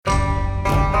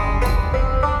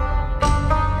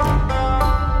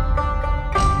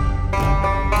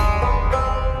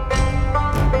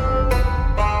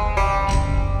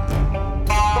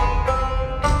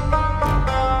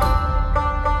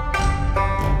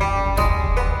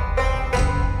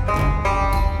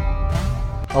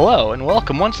Hello, and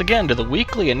welcome once again to the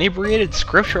weekly inebriated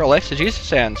scriptural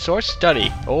exegesis and source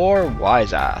study, or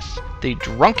WISE-ASS, the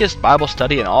drunkest Bible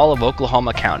study in all of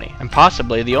Oklahoma County, and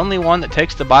possibly the only one that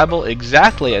takes the Bible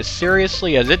exactly as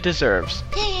seriously as it deserves.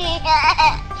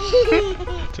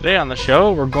 Today on the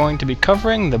show, we're going to be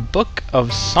covering the Book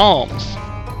of Psalms.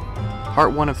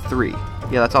 Part 1 of 3.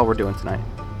 Yeah, that's all we're doing tonight.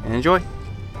 And enjoy!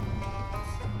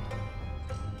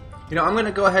 You know, I'm going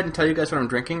to go ahead and tell you guys what I'm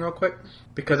drinking real quick,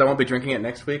 because I won't be drinking it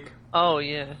next week. Oh,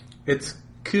 yeah. It's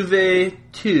Cuvée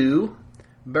 2,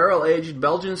 barrel-aged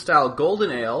Belgian-style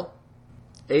golden ale,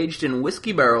 aged in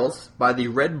whiskey barrels by the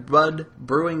Red Bud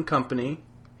Brewing Company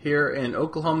here in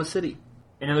Oklahoma City.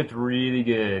 And it looked really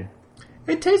good.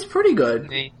 It tastes pretty good.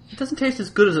 It doesn't taste as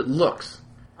good as it looks.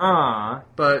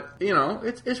 But, you know,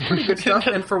 it's pretty good stuff.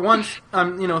 And for once,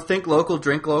 think local,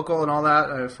 drink local and all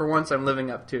that. For once, I'm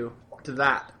living up to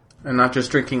that. And not just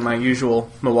drinking my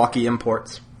usual Milwaukee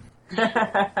imports.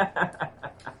 I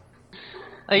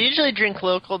usually drink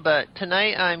local, but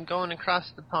tonight I'm going across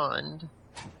the pond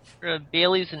for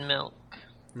Bailey's and milk.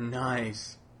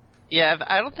 Nice. Yeah,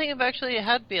 I don't think I've actually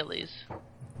had Bailey's.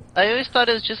 I always thought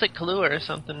it was just like Kahlua or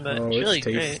something, but it's really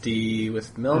great. It's tasty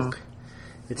with milk.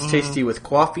 It's tasty with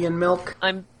coffee and milk.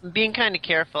 I'm being kind of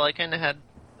careful. I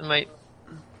might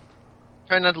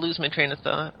try not to lose my train of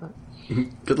thought.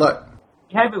 Good luck.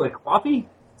 You have it with coffee?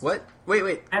 What?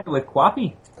 Wait. Have it with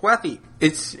coffee? Coffee.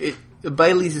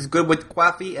 Bailey's is good with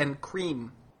coffee and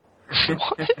cream.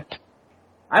 What?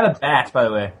 I have a Bass, by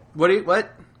the way.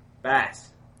 What?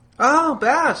 Bass. Oh,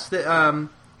 Bass.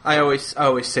 I always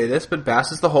say this, but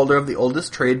Bass is the holder of the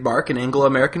oldest trademark in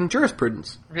Anglo-American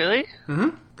jurisprudence. Really?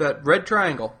 Mm-hmm. That red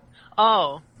triangle.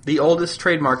 Oh. The oldest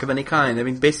trademark of any kind. I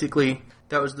mean, basically,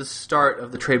 that was the start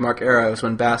of the trademark era. It was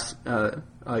when Bass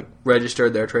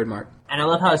registered their trademark. And I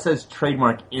love how it says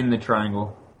trademark in the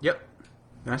triangle. Yep.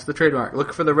 That's the trademark.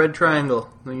 Look for the red triangle,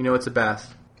 then you know it's a Bass.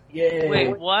 Yay.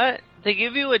 Wait, what? They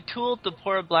give you a tool to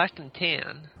pour black and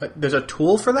tan. There's a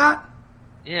tool for that?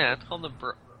 Yeah, it's called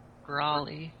a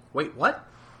Brawley. Wait, what?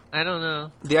 I don't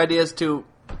know. The idea is to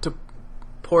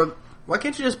pour... Why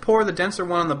can't you just pour the denser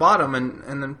one on the bottom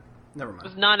and then... Never mind.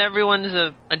 Because not everyone's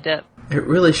a adept. It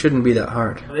really shouldn't be that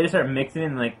hard. They just start mixing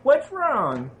and like, what's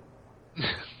wrong?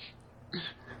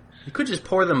 You could just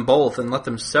pour them both and let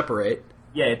them separate.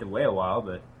 Yeah, you have to wait a while,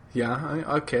 but... Yeah,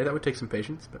 okay, that would take some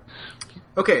patience. But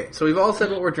okay, so we've all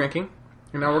said what we're drinking,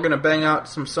 and now we're going to bang out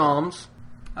some psalms.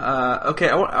 Okay,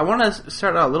 I want to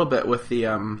start out a little bit with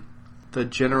the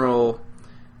general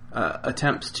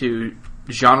attempts to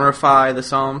genreify the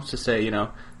psalms, to say,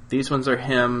 these ones are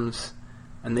hymns,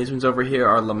 and these ones over here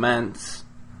are laments,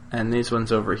 and these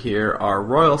ones over here are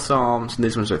royal psalms, and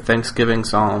these ones are thanksgiving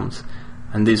psalms,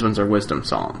 and these ones are wisdom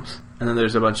psalms. And then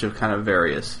there's a bunch of kind of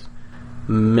various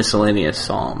miscellaneous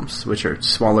psalms, which are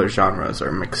smaller genres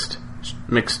or mixed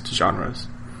genres.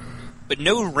 But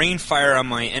no rain fire on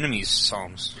my enemies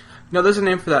psalms. No, there's a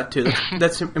name for that too.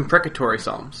 That's imprecatory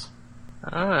psalms.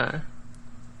 Ah.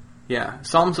 Yeah,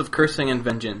 psalms of cursing and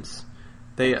vengeance.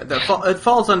 It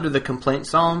falls under the complaint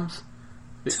psalms,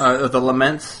 the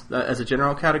laments as a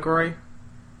general category.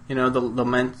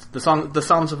 The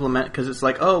psalms of lament, because it's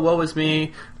like, oh, woe is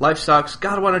me, life sucks,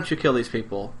 God, why don't you kill these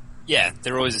people? Yeah,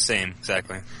 they're always the same,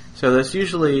 exactly. So there's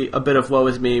usually a bit of woe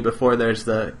is me before there's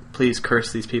the please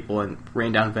curse these people and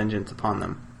rain down vengeance upon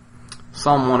them.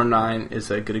 Psalm 109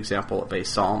 is a good example of a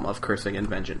psalm of cursing and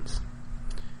vengeance.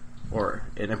 Or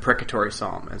an imprecatory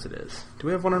psalm, as it is. Do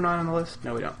we have 109 on the list?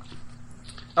 No, we don't.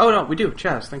 Oh, no, we do.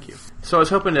 Chaz, thank you. So I was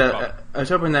hoping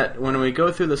that when we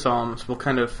go through the psalms, we'll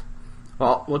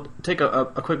take a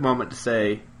quick moment to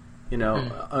say,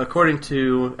 according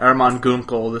to Armand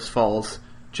Gunkel, this falls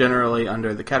generally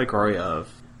under the category of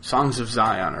Songs of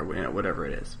Zion, or whatever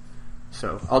it is.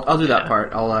 So I'll do that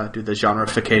part. I'll do the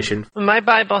genreification. My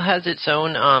Bible has its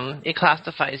own, it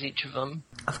classifies each of them.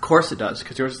 Of course it does,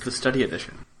 because yours is the study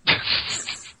edition.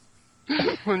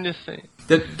 I'm just saying.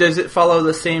 Does it follow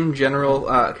the same general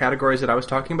categories that I was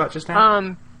talking about just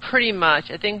now? Pretty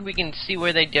much. I think we can see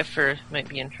where they differ. Might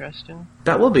be interesting.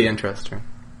 That will be interesting.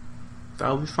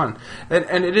 That'll be fun.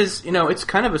 And it is, it's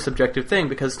kind of a subjective thing,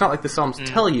 because it's not like the Psalms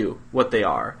tell you what they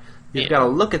are. You've got to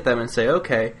look at them and say,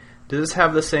 okay, does this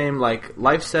have the same,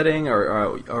 life setting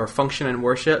or function in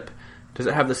worship? Does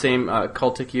it have the same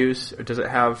cultic use? Or does it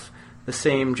have the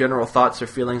same general thoughts or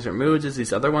feelings or moods as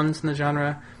these other ones in the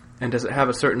genre? And does it have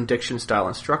a certain diction, style,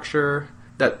 and structure?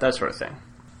 That sort of thing.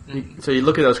 So you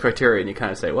look at those criteria and you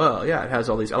kind of say, well, yeah, it has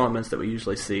all these elements that we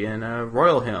usually see in a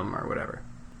royal hymn or whatever.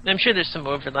 I'm sure there's some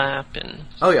overlap.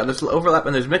 Oh, yeah, there's overlap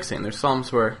and there's mixing. There's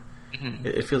psalms where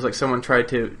it feels like someone tried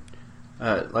to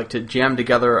jam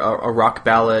together a rock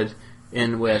ballad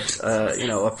in with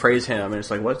a praise hymn, and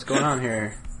it's like, what's going on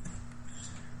here?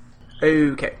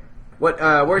 Okay,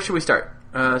 where should we start?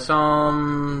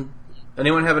 Psalm.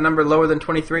 Anyone have a number lower than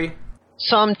 23?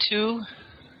 Psalm 2.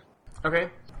 Okay,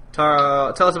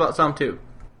 tell us about Psalm 2.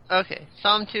 Okay,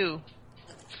 Psalm 2.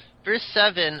 Verse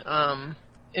 7,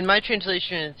 in my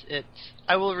translation, it's,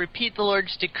 I will repeat the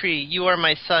Lord's decree. You are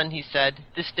my son, he said.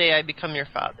 This day I become your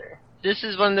father. This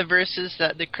is one of the verses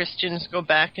that the Christians go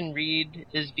back and read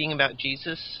as being about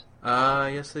Jesus.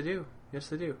 Yes they do. Yes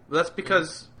they do. Well, that's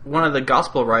because one of the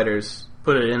gospel writers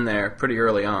put it in there pretty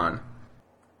early on.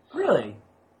 Really?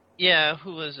 Yeah,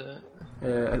 who was it?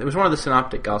 It was one of the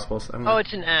synoptic gospels. Oh,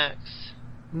 it's in Acts.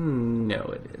 No,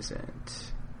 it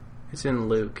isn't. It's in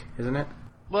Luke, isn't it?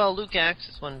 Well, Luke Acts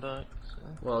is one book. So.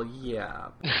 Well, yeah.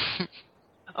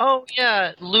 Oh,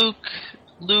 yeah, Luke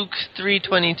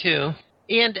 3:22.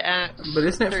 And Acts. But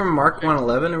isn't it from Mark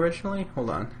 1:11 originally? Hold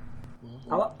on.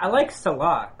 I like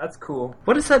Salah. That's cool.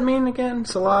 What does that mean again,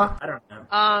 Salah? I don't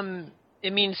know.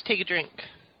 It means take a drink.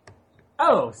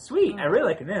 Oh, sweet. I really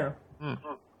like it now.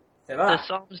 The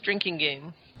Psalms drinking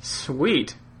game.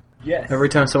 Sweet. Yes. Every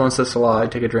time someone says Salah, I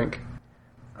take a drink.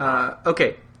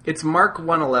 Okay, it's Mark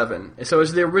 1:11. So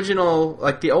it's the original,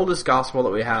 like the oldest gospel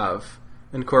that we have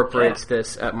incorporates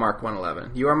this at Mark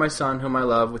 1:11. You are my son, whom I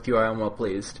love. With you I am well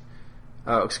pleased.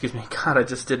 Oh, excuse me. God, I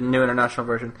just did a New International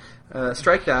Version.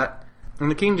 Strike that. In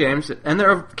the King James, and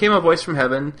there came a voice from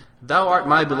heaven, Thou art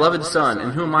my beloved Son, in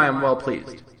whom I am well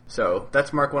pleased. So,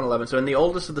 that's Mark 1:11. So in the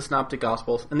oldest of the Synoptic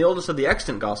Gospels, and the oldest of the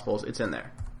extant Gospels, it's in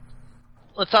there.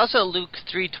 Well, it's also Luke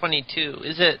 3:22.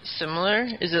 Is it similar?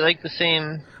 Is it like the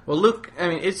same? Well, Luke, I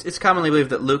mean, it's commonly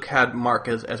believed that Luke had Mark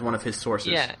as one of his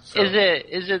sources. Yeah. So.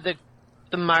 Is it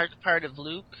the Mark part of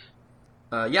Luke?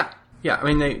 Yeah. Yeah,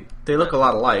 I mean, they look a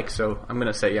lot alike, so I'm going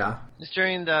to say yeah. It's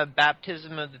during the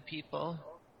baptism of the people.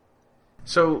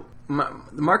 So, the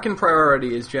Markan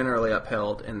priority is generally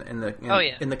upheld in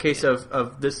the case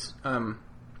of this,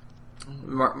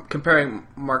 comparing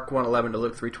Mark 1:11 to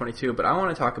Luke 3:22, but I want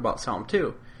to talk about Psalm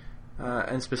 2,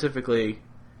 and specifically,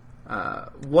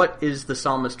 what is the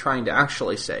psalmist trying to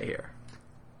actually say here?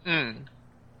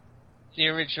 The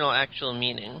original actual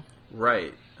meaning.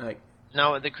 Right.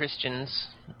 Not what the Christians...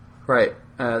 Right.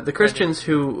 The Christians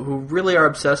who really are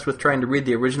obsessed with trying to read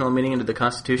the original meaning into the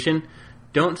Constitution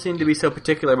don't seem to be so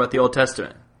particular about the Old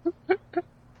Testament. A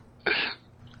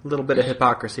little bit of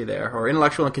hypocrisy there, or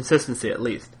intellectual inconsistency at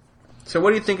least. So what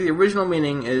do you think the original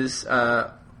meaning is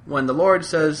when the Lord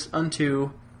says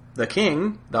unto the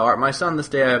king, Thou art my son, this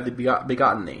day I have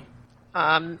begotten thee?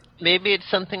 Maybe it's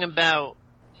something about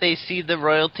they see the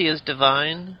royalty as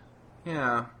divine.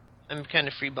 Yeah. I'm kind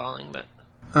of freeballing, but...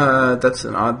 That's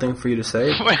an odd thing for you to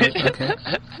say. Okay.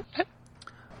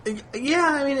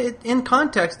 Yeah, I mean, in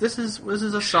context, this is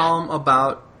a psalm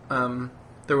about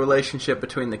the relationship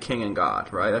between the king and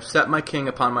God, right? I've set my king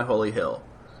upon my holy hill.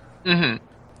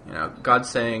 Mm-hmm. God's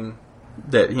saying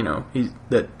that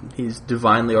he's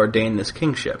divinely ordained this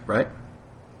kingship, right?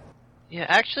 Yeah,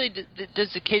 actually,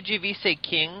 does the KJV say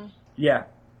king? Yeah.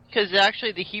 Because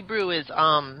actually, the Hebrew is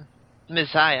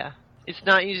Messiah. It's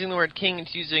not using the word king;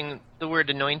 it's using the word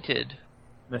anointed.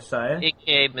 Messiah?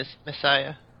 AKA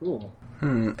Messiah. Cool.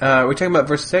 We're talking about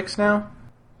verse 6 now?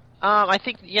 I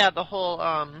think, the whole,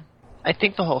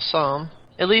 the whole psalm.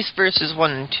 At least verses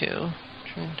 1 and 2.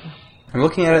 I'm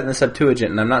looking at it in the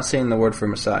Septuagint, and I'm not seeing the word for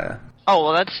Messiah. Oh,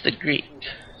 well, that's the Greek.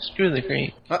 Screw the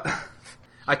Greek.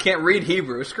 I can't read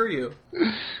Hebrew, screw you.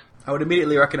 I would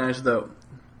immediately recognize the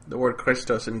word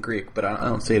Christos in Greek, but I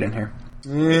don't see it in here.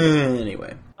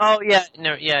 Anyway. Oh, yeah,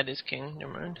 no, yeah, it is king,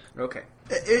 never mind. Okay.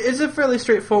 It's a fairly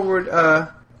straightforward,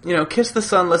 kiss the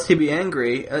son lest he be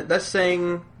angry. That's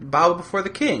saying bow before the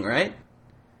king, right?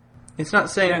 It's not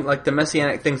saying like the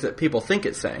messianic things that people think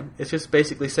it's saying. It's just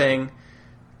basically saying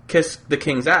kiss the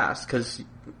king's ass because,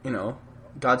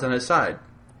 God's on his side,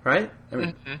 right? I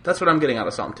mean, that's what I'm getting out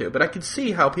of Psalm 2. But I could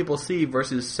see how people see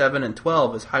verses 7 and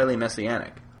 12 as highly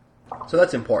messianic. So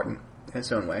that's important in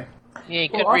its own way. Yeah, you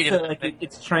could also, read it.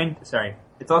 it's trying... Sorry.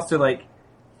 It's also like,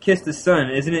 kiss the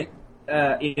son, isn't it?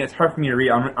 It's hard for me to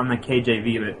read on the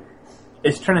KJV, but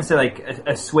it's trying to say, like,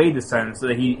 assuade the son so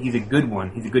that he's a good one.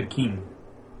 He's a good king.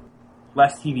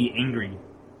 Lest he be angry,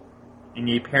 and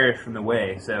ye perish from the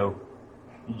way. So,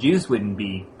 Jesus wouldn't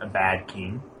be a bad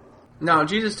king. No,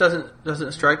 Jesus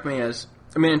doesn't strike me as...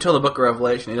 I mean, until the book of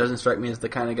Revelation, he doesn't strike me as the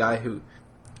kind of guy who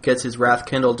gets his wrath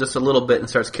kindled just a little bit and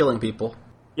starts killing people.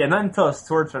 Yeah, not until a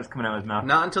sword starts coming out of his mouth.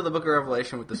 Not until the book of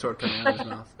Revelation with the sword coming out of his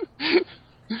mouth.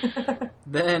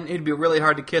 Then it'd be really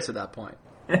hard to kiss at that point.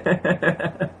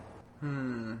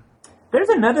 There's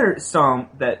another psalm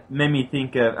that made me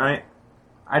think of...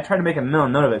 I tried to make a mental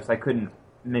note of it because I couldn't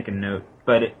make a note,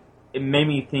 but it made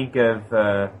me think of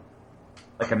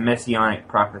like a messianic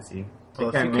prophecy.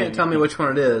 Well, if you can't tell me which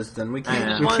one it is, then we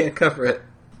can't cover it.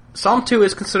 Psalm 2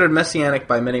 is considered messianic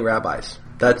by many rabbis.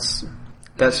 That's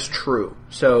true.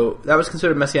 So that was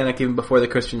considered messianic even before the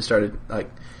Christians started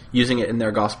using it in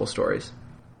their gospel stories.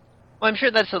 Well, I'm sure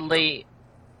that's a late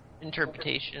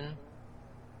interpretation.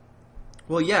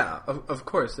 Well, yeah, of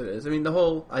course it is. I mean, the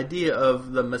whole idea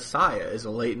of the Messiah is a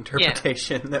late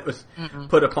interpretation that was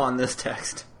put upon this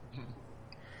text.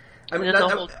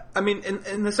 I mean,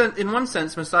 in one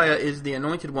sense, Messiah is the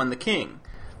anointed one, the king.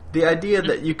 The idea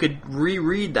that you could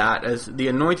reread that as the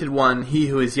anointed one, he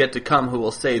who is yet to come, who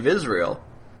will save Israel,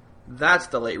 that's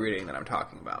the late reading that I'm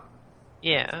talking about.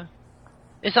 Yeah.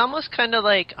 It's almost kind of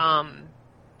like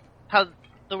how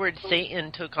the word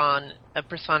Satan took on a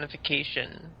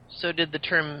personification. So did the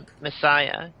term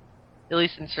Messiah, at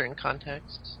least in certain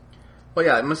contexts. Well,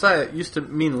 yeah, Messiah used to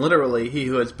mean literally he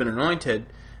who has been anointed.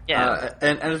 Yeah.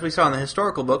 And as we saw in the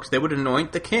historical books, they would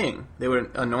anoint the king. They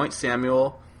would anoint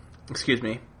Saul.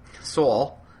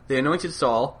 They anointed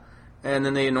Saul, and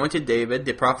then they anointed David.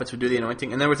 The prophets would do the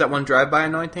anointing. And there was that one drive-by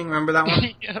anointing. Remember that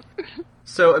one? Yep.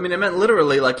 So, I mean, it meant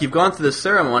literally, like, you've gone through this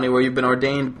ceremony where you've been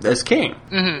ordained as king.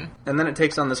 Mm-hmm. And then it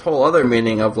takes on this whole other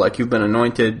meaning of, like, you've been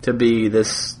anointed to be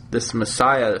this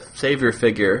Messiah, savior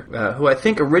figure, who I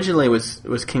think originally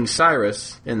was King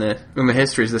Cyrus in the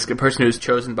histories, this person who's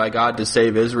chosen by God to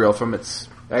save Israel from its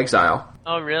exile.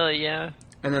 Oh, really? Yeah.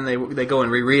 And then they go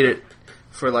and reread it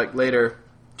for, like, later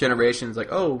generations,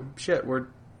 like, oh, shit,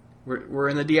 we're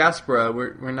in the diaspora,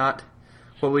 we're not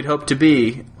what we'd hoped to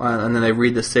be, and then they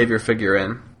read the savior figure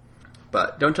in.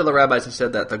 But don't tell the rabbis have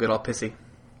said that; they'll get all pissy.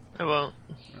 I won't.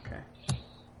 Okay.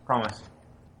 Promise.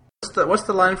 What's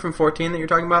the line from 14 that you're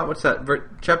talking about? What's that?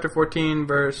 Chapter 14,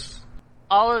 verse.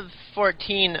 All of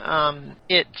 14.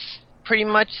 It's pretty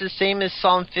much the same as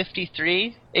Psalm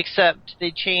 53, except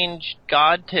they changed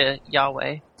God to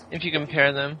Yahweh. If you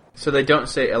compare them. So they don't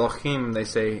say Elohim; they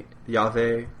say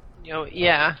Yahweh.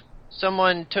 Yeah.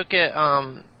 Someone took it,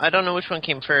 I don't know which one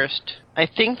came first. I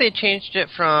think they changed it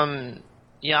from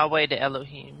Yahweh to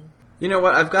Elohim. You know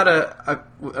what? We've got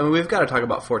to talk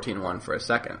about 14.1 for a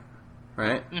second,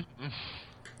 right? Mm-hmm.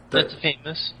 That's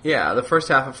famous. Yeah, the first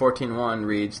half of 14.1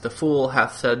 reads, "The fool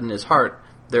hath said in his heart,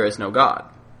 there is no God."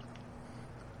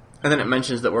 And then it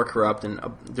mentions that we're corrupt and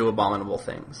do abominable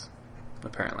things,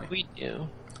 apparently. We do.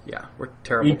 Yeah, we're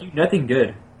terrible. You do nothing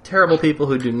good. Terrible people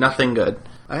who do nothing good.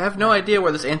 I have no idea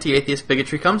where this anti-atheist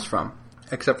bigotry comes from,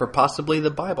 except for possibly the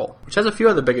Bible, which has a few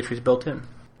other bigotries built in.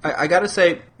 I gotta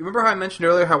say, remember how I mentioned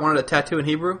earlier how I wanted a tattoo in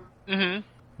Hebrew? Mm-hmm.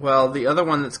 Well, the other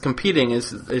one that's competing is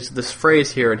this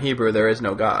phrase here in Hebrew, "There is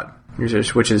no God,"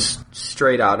 which is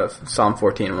straight out of Psalm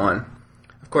 14.1.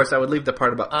 Of course, I would leave the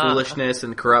part about foolishness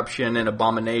and corruption and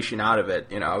abomination out of it.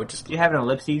 I would just... Do you have an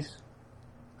ellipses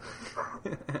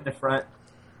in the front?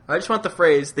 I just want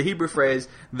the Hebrew phrase,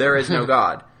 "There is no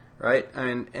God," right?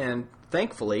 And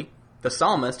thankfully, the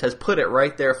psalmist has put it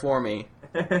right there for me.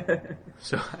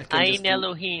 So I can Ein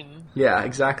Elohim. Yeah,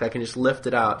 exactly. I can just lift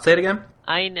it out. Say it again.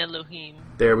 Ein Elohim.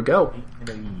 There we go.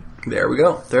 There we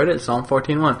go. There it is, Psalm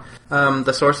 14.1.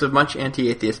 The source of much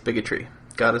anti-atheist bigotry,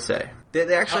 gotta say.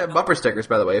 They actually have bumper stickers,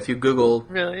 by the way. If you Google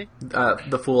Really?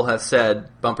 "the fool has said"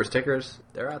 bumper stickers,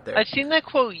 they're out there. I've seen that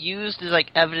quote used as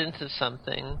evidence of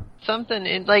something. Something,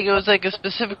 it was a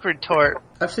specific retort.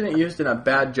 I've seen it used in a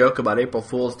bad joke about April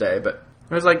Fool's Day, but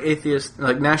it was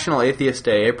National Atheist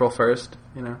Day, April 1st,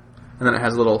 and then it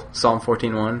has a little Psalm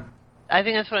 14.1. I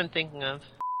think that's what I'm thinking of.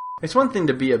 It's one thing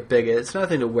to be a bigot, it's another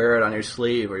thing to wear it on your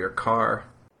sleeve or your car.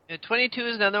 22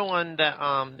 is another one that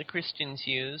the Christians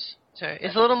use. So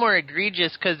it's a little more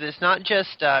egregious because it's not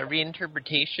just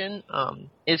reinterpretation,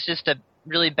 it's just a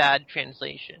really bad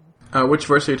translation. Which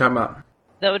verse are you talking about?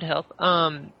 That would help.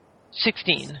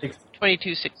 16.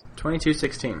 22:16.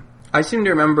 22:16. I seem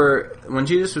to remember when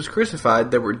Jesus was crucified,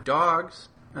 there were dogs.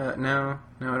 No,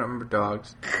 I don't remember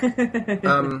dogs.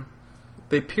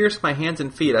 They pierced my hands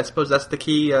and feet. I suppose that's the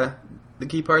key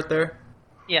part there.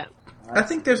 Yeah. I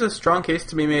think there's a strong case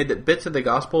to be made that bits of the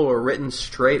gospel were written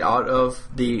straight out of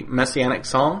the Messianic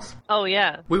Psalms. Oh,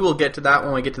 yeah. We will get to that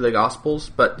when we get to the Gospels,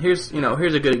 but here's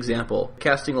a good example.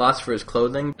 Casting lots for his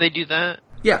clothing. They do that?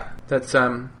 Yeah, that's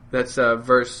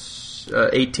verse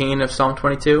 18 of Psalm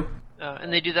 22.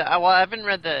 And they do that. Well, I haven't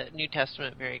read the New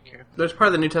Testament very carefully. There's part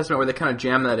of the New Testament where they kind of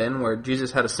jam that in, where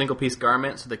Jesus had a single piece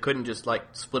garment, so they couldn't just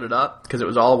split it up because it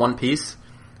was all one piece,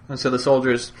 and so the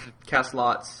soldiers cast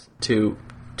lots to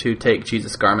take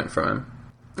Jesus' garment from him.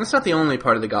 That's not the only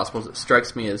part of the Gospels that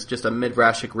strikes me as just a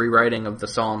midrashic rewriting of the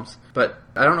Psalms. But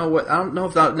I don't know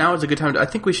if now is a good time. I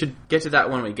think we should get to that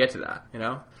when we get to that. You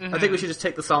know, I think we should just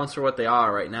take the Psalms for what they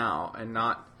are right now and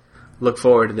not look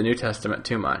forward to the New Testament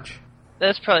too much.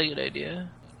 That's probably a good idea.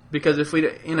 Because if we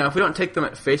don't take them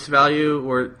at face value,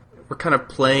 we're kind of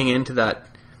playing into that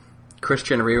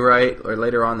Christian rewrite, or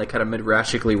later on they kind of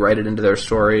midrashically write it into their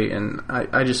story, and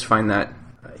I just find that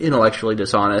intellectually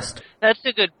dishonest. That's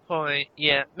a good point.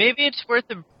 Yeah, maybe it's worth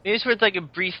like a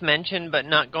brief mention, but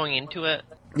not going into it.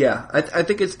 Yeah, I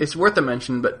think it's worth a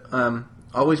mention, but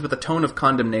always with a tone of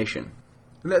condemnation.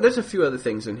 There's a few other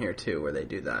things in here too where they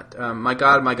do that. My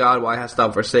God, why hast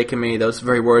thou forsaken me? Those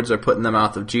very words are put in the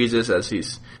mouth of Jesus as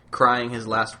he's crying his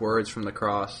last words from the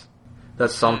cross.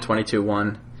 That's Psalm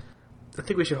 22:1. I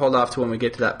think we should hold off to when we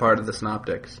get to that part of the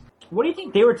Synoptics. What do you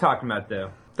think they were talking about,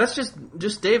 though? That's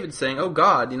just David saying, "Oh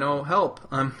God, help!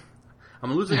 I'm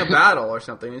losing a battle or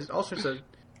something." He's also said,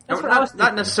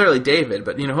 not necessarily David,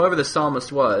 but whoever the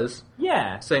psalmist was.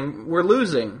 Yeah, saying we're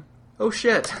losing. Oh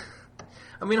shit!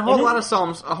 I mean, a whole lot of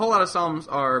psalms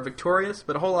are victorious,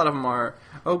 but a whole lot of them are,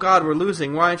 "Oh God, we're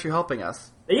losing. Why aren't you helping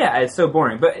us?" Yeah, it's so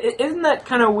boring. But isn't that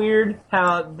kind of weird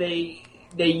how they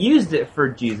used it for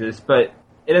Jesus, but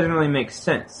it doesn't really make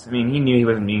sense. I mean, he knew he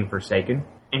wasn't being forsaken,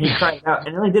 and he cried out,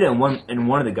 and only did it in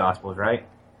one of the Gospels, right?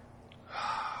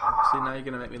 See, now you're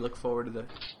gonna make me look forward to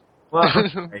this. Well,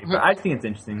 but I think it's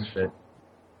interesting. But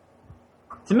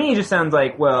to me, it just sounds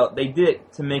like, well, they did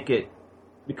it to make it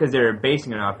because they're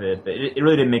basing it off of it, but it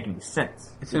really didn't make any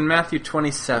sense. It's in Matthew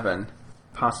 27,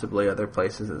 possibly other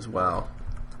places as well.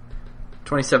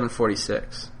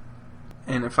 27:46.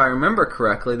 And if I remember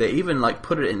correctly, they even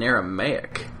put it in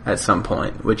Aramaic at some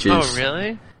point, which is... Oh,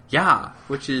 really? Yeah,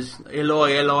 which is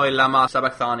Eloi, Eloi, lama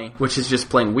sabachthani, which is just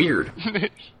plain weird.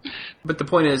 But the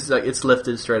point is, it's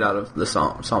lifted straight out of the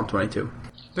Psalm 22.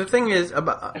 The thing is,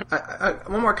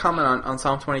 one more comment on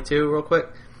Psalm 22 real quick.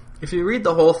 If you read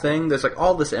the whole thing, there's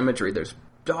all this imagery. There's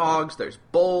dogs, there's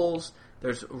bulls,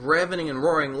 there's ravening and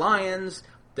roaring lions,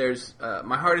 there's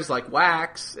my heart is like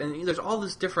wax, and there's all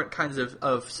this different kinds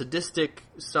of sadistic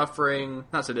suffering,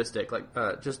 not sadistic,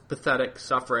 just pathetic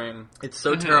suffering. It's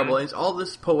so terrible. It's all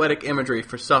this poetic imagery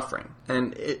for suffering,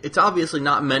 and it's obviously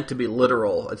not meant to be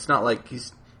literal. It's not like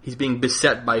he's being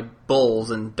beset by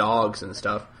bulls and dogs and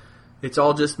stuff. It's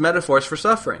all just metaphors for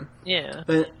suffering. Yeah.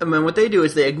 And then what they do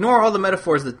is they ignore all the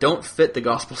metaphors that don't fit the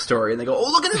gospel story, and they go,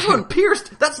 "Oh, look at this one,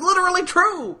 pierced! That's literally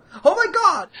true! Oh my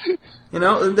God!"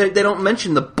 They don't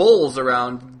mention the bulls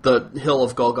around the hill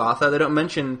of Golgotha. They don't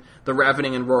mention the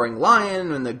ravening and roaring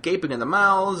lion, and the gaping in the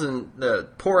mouths, and the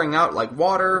pouring out like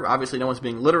water. Obviously, no one's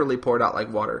being literally poured out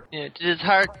like water. Yeah, did his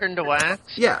heart turn to wax?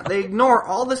 Yeah, they ignore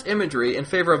all this imagery in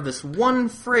favor of this one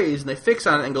phrase, and they fix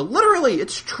on it and go, "Literally,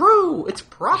 it's true! It's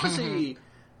prophecy!"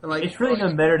 And it's really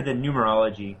no better than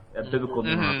numerology, biblical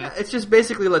numerology. Yeah, it's just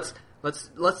basically let's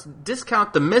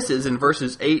discount the misses in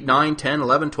verses 8, 9, 10,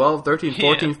 11, 12, 13,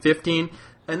 14, 15,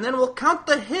 and then we'll count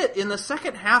the hit in the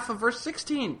second half of verse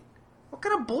 16. What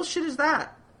kind of bullshit is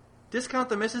that? Discount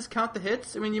the misses, count the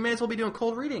hits? I mean, you may as well be doing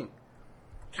cold reading.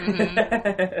 And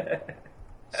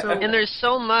there's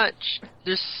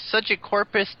such a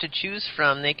corpus to choose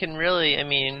from. They can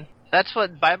really, that's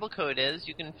what Bible code is.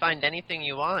 You can find anything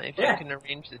you want if you can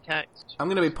arrange the text. I'm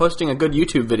going to be posting a good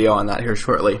YouTube video on that here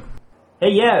shortly.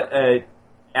 Hey,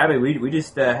 Abby, we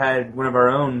just had one of our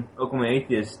own Oklahoma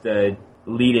atheists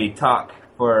lead a talk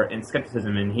in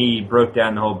skepticism, and he broke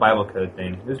down the whole Bible code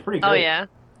thing. It was pretty great. Oh, yeah?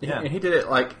 Yeah, and he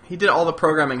did all the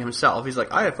programming himself. He's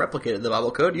like, I have replicated the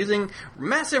Bible code using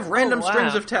massive random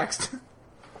strings of text.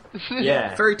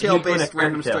 Yeah. Fairy tale-based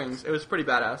random strings. It was pretty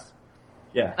badass.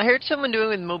 Yeah. I heard someone doing it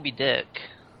with Moby Dick.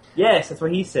 Yes, that's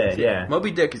what he said, yeah. Moby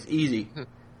Dick is easy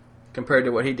compared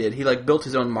to what he did. He built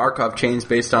his own Markov chains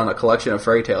based on a collection of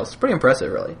fairy tales. It's pretty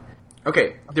impressive, really.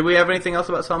 Okay, did we have anything else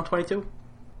about Psalm 22?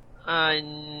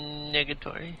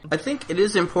 Negatory. I think it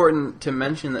is important to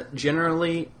mention that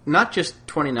generally, not just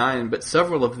 29, but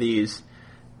several of these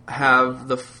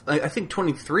have I think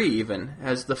 23 even,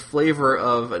 has the flavor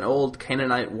of an old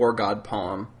Canaanite war god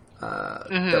poem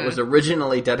that was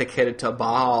originally dedicated to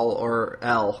Baal or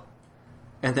El,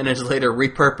 and then is later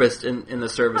repurposed in the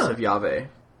service of Yahweh.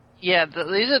 Yeah,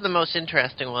 these are the most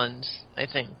interesting ones, I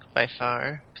think, by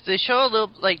far. Because they show a little,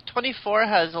 24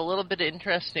 has a little bit of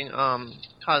interesting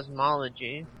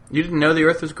cosmology. You didn't know the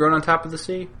Earth was grown on top of the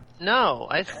sea? No,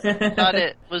 I thought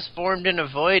it was formed in a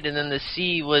void and then the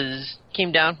sea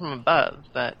came down from above.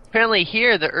 But apparently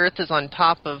here the Earth is on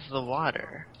top of the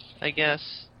water, I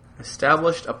guess.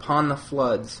 Established upon the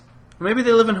floods. Maybe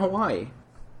they live in Hawaii.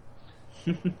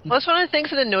 Plus, one of the things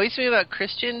that annoys me about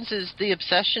Christians is the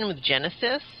obsession with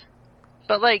Genesis.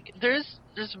 But, like, there's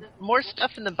more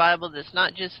stuff in the Bible that's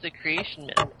not just the creation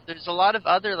myth. There's a lot of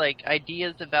other, like,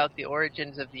 ideas about the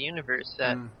origins of the universe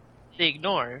that they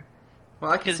ignore.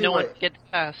 Well, I can Because see no why.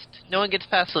 one gets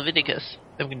past Leviticus,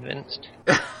 I'm convinced.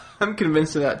 I'm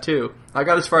convinced of that too. I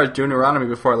got as far as Deuteronomy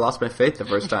before I lost my faith the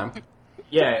first time.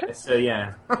 Yeah, so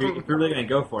yeah, if you're really gonna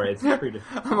go for it, it's pretty.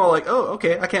 I'm all like, oh,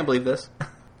 okay, I can't believe this.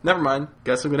 Never mind.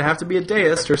 Guess I'm gonna have to be a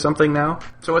deist or something now.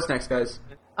 So what's next, guys?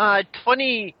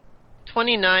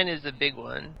 29 is a big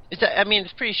one.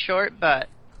 It's pretty short, but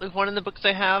like one of the books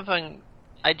I have,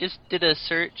 I just did a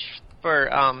search for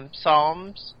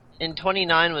Psalms, and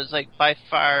 29 was like by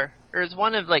far, or it's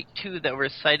one of like two that were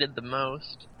cited the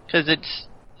most. Because it's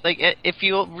like if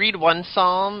you read one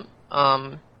Psalm,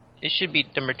 it should be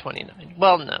number 29.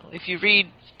 Well, no, if you read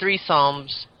 3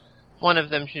 Psalms, one of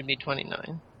them should be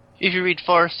 29. If you read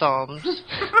 4 Psalms.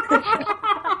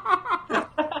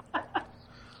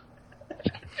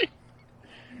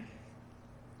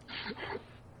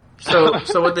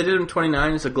 So what they did in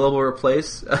 29 is a global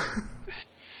replace.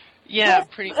 Yeah,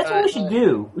 pretty That's what we should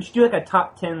do. We should do like a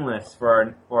top 10 list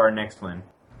for our next one.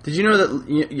 Did you know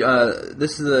that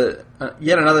this is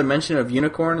yet another mention of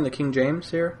unicorn in the King James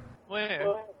here?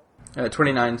 Where?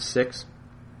 29:6.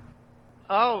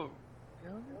 Oh.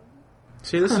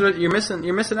 See, this is what you're missing.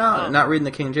 You're missing out not reading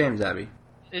the King James, Abby.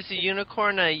 Is a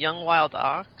unicorn a young wild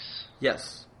ox?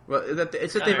 Yes. Well,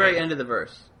 it's at the very end of the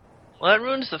verse. Well, that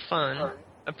ruins the fun.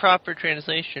 A proper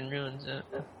translation ruins it.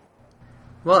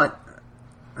 Well,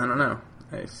 I don't know.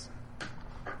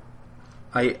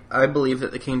 I believe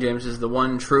that the King James is the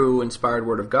one true inspired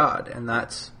word of God, and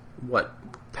that's what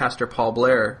Pastor Paul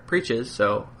Blair preaches,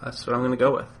 so that's what I'm going to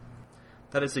go with.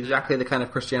 That is exactly the kind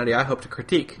of Christianity I hope to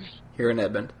critique here in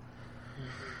Edmond.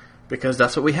 Because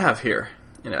that's what we have here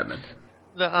in Edmond.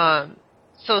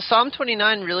 So Psalm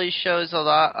 29 really shows a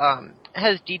lot,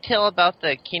 has detail about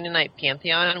the Canaanite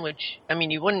pantheon, which,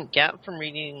 you wouldn't get from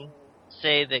reading,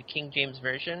 say, the King James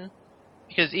Version.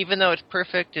 Because even though it's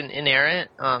perfect and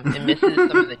inerrant, it misses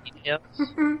some of the details.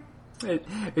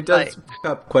 It does pick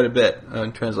up quite a bit,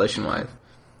 translation-wise.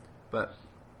 But,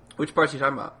 which parts are you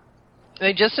talking about?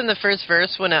 Like, just in the first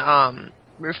verse, when it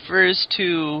refers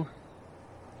to...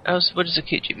 what does the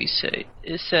KJV say?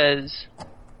 It says,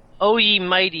 "O ye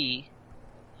mighty,"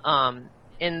 and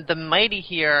the mighty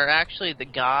here are actually the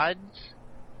gods,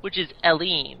 which is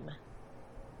Elohim,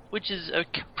 which is a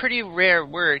pretty rare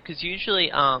word, because usually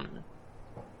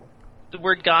the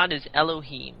word God is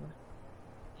Elohim,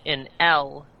 and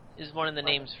El is one of the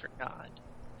names for God,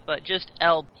 but just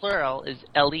El plural is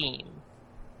Elim.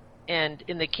 And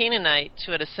in the Canaanites,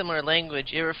 who had a similar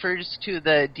language, it refers to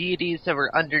the deities that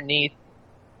were underneath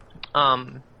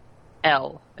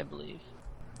El, I believe.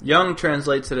 Young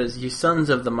translates it as "ye sons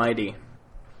of the mighty."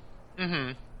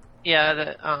 Mm-hmm.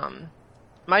 Yeah,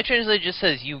 my translation just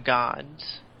says "you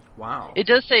gods." Wow. It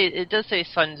does say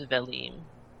 "sons of Elim."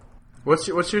 What's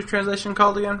your translation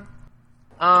called again?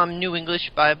 New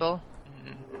English Bible.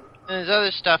 And there's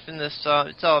other stuff in this.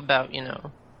 It's all about,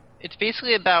 it's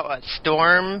basically about a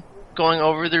storm going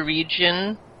over the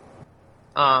region,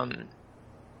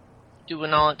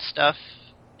 doing all its stuff,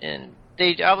 and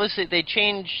they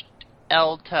changed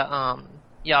El to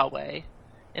Yahweh,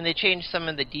 and they changed some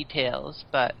of the details.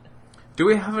 But do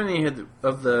we have any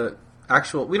of the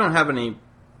actual? We don't have any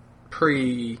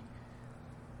pre.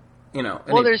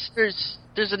 Well,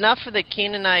 there's enough of the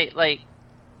Canaanite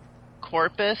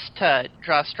corpus to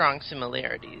draw strong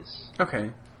similarities.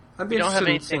 Okay, I'd be interested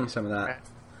in seeing some of that.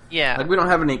 Yeah, we don't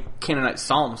have any Canaanite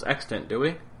psalms extant, do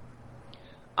we?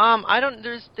 I don't.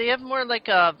 They have more of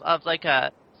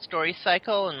a story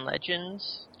cycle and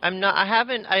legends. I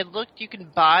looked. You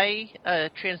can buy a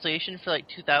translation for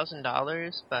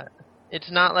 $2,000, but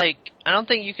it's not I don't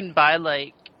think you can buy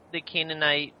the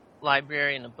Canaanite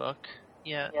library in a book.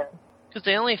 Yeah, because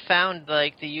they only found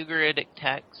the Ugaritic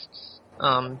texts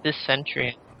this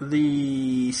century.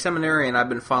 The seminarian I've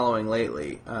been following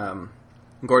lately,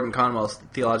 Gordon Conwell's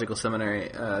Theological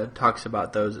Seminary, talks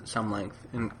about those at some length,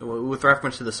 with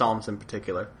reference to the Psalms in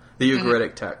particular, the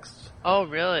Ugaritic texts. Oh,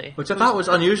 really? Which I thought was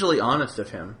unusually honest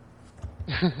of him,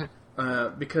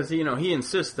 because he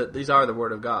insists that these are the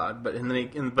Word of God, but then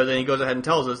he goes ahead and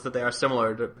tells us that they are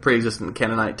similar to pre-existent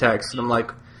Canaanite texts, and I'm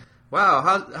like, wow,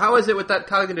 how is it with that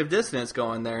cognitive dissonance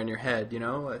going there in your head,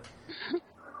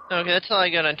 Okay, that's all I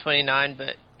got on 29,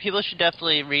 but people should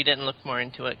definitely read it and look more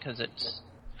into it, because it's...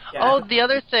 Yeah. Oh, the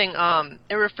other thing,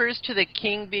 it refers to the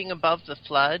king being above the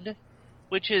flood,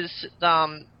 which is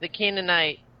the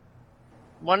Canaanite,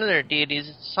 one of their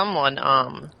deities,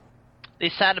 they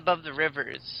sat above the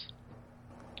rivers,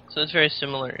 So it's very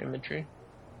similar imagery.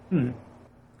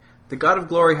 The God of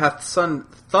glory hath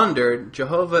thundered.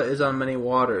 Jehovah is on many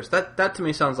waters. That to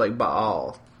me sounds like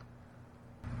Baal.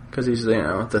 Because he's,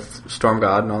 the storm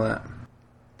god and all that.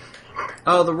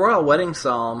 Oh, the royal wedding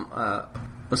psalm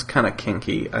was kind of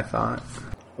kinky, I thought.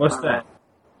 What's that?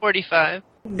 45.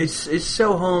 It's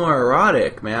so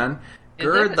homoerotic, man. Is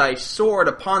Gird it? thy sword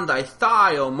upon thy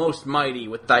thigh, O most mighty,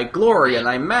 with thy glory and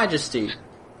thy majesty.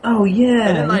 Oh, yeah.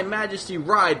 And in thy majesty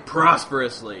ride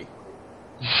prosperously.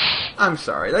 I'm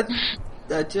sorry,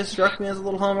 that just struck me as a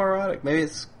little homoerotic. Maybe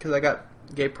it's because I got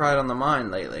gay pride on the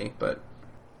mind lately, but...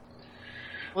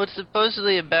 Well, it's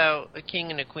supposedly about a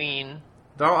king and a queen.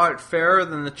 Thou art fairer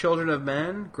than the children of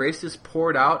men. Grace is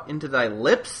poured out into thy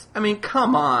lips. I mean,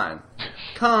 come on.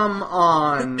 Come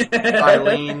on,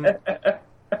 Eileen.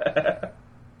 I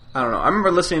don't know. I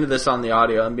remember listening to this on the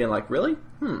audio and being like, really?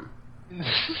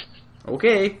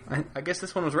 Okay. I guess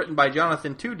this one was written by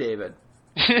Jonathan too, David.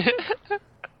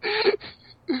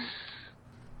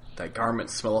 Thy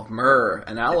garments smell of myrrh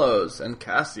and aloes and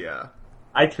cassia.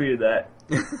 I tweeted that.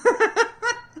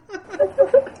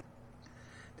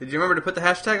 Did you remember to put the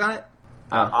hashtag on it?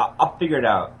 I'll figure it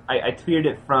out. I tweeted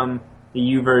it from the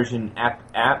YouVersion app.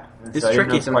 It's so I didn't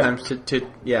tricky know sometimes quite- to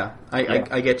yeah.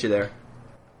 I get you there.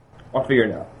 I'll figure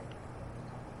it out.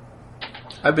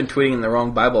 I've been tweeting in the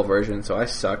wrong Bible version, so I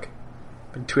suck.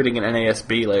 Been tweeting in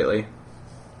NASB lately.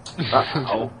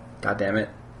 Uh-oh. God damn it.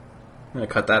 I'm gonna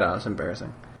cut that out, it's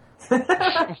embarrassing.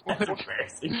 That's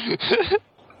embarrassing.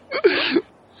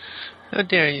 How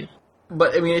dare you?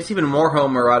 But, I mean, it's even more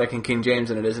homoerotic in King James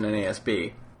than it is in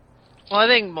NASB. Well, I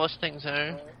think most things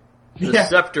are. The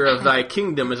scepter of thy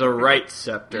kingdom is a right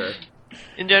scepter.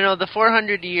 In general, the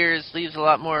 400 years leaves a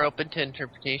lot more open to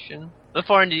interpretation. The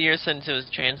 400 years since it was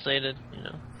translated,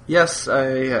 Yes, I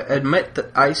admit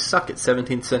that I suck at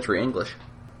 17th century English.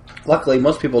 Luckily,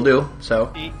 most people do,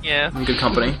 so Yeah. I'm in good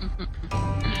company.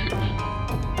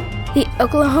 The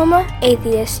Oklahoma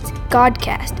Atheists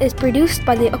Godcast is produced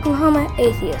by the Oklahoma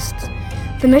Atheists.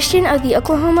 The mission of the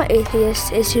Oklahoma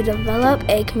Atheists is to develop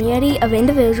a community of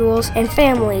individuals and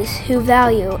families who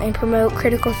value and promote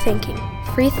critical thinking,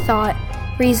 free thought,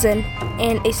 reason,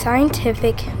 and a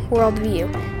scientific worldview,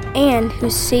 and who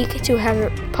seek to have a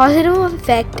positive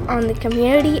effect on the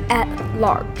community at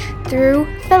large through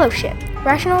fellowship,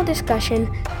 rational discussion,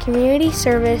 community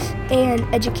service, and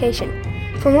education.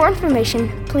 For more information,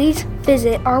 please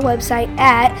visit our website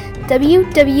at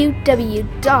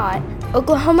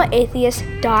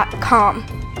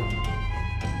www.oklahomaatheist.com.